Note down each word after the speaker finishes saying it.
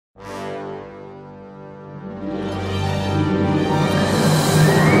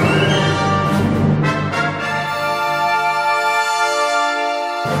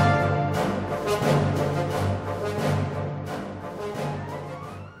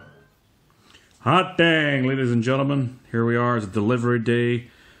Hot dang, ladies and gentlemen. Here we are. It's delivery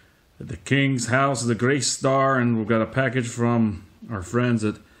day at the King's House of the Grey Star, and we've got a package from our friends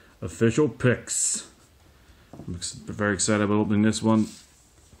at Official Picks. I'm very excited about opening this one.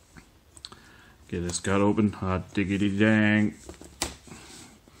 Get this cut open. Hot diggity dang.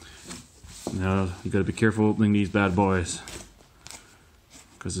 Now, you gotta be careful opening these bad boys,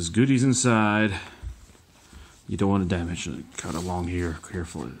 because there's goodies inside. You don't want to damage it. Cut along here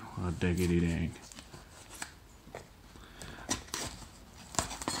carefully. Hot diggity dang.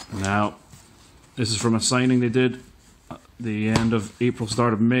 Now, this is from a signing they did at the end of April,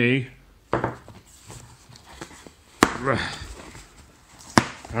 start of May. Hot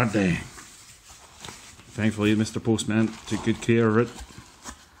dang. Thankfully, Mr. Postman took good care of it.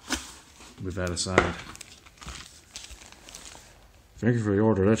 Move that aside. Thank you for your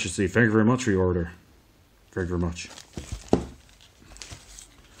order. That should say, thank you very much for your order. Thank you very much.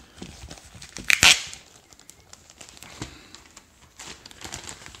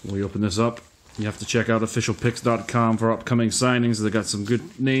 When we open this up, you have to check out officialpicks.com for upcoming signings. They got some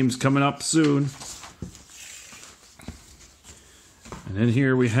good names coming up soon. And then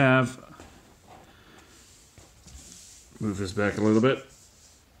here we have, move this back a little bit,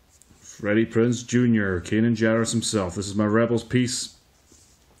 Freddie Prinze Jr., Kanan Jarrus himself. This is my Rebels piece.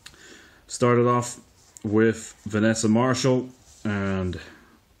 Started off with Vanessa Marshall and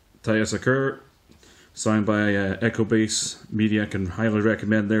Tyus Kerr, signed by Echo Base Media. I can highly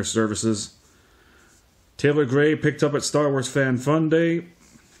recommend their services. Taylor Gray picked up at Star Wars Fan Fun Day.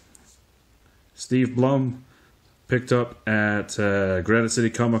 Steve Blum picked up at Granite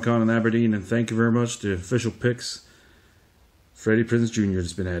City Comic Con in Aberdeen, and thank you very much to Official Picks. Freddie Prinze Jr.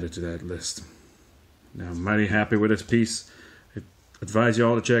 has been added to that list. Now, I'm mighty happy with this piece. I advise you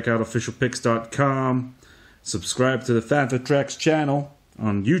all to check out officialpicks.com. Subscribe to the Fantha Tracks channel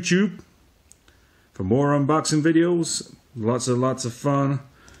on YouTube for more unboxing videos. Lots of fun.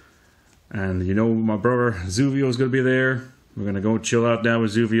 And you know my brother Zuvio is going to be there. We're going to go chill out now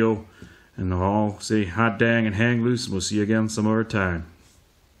with Zuvio. And they'll all say hot dang and hang loose. We'll see you again some other time.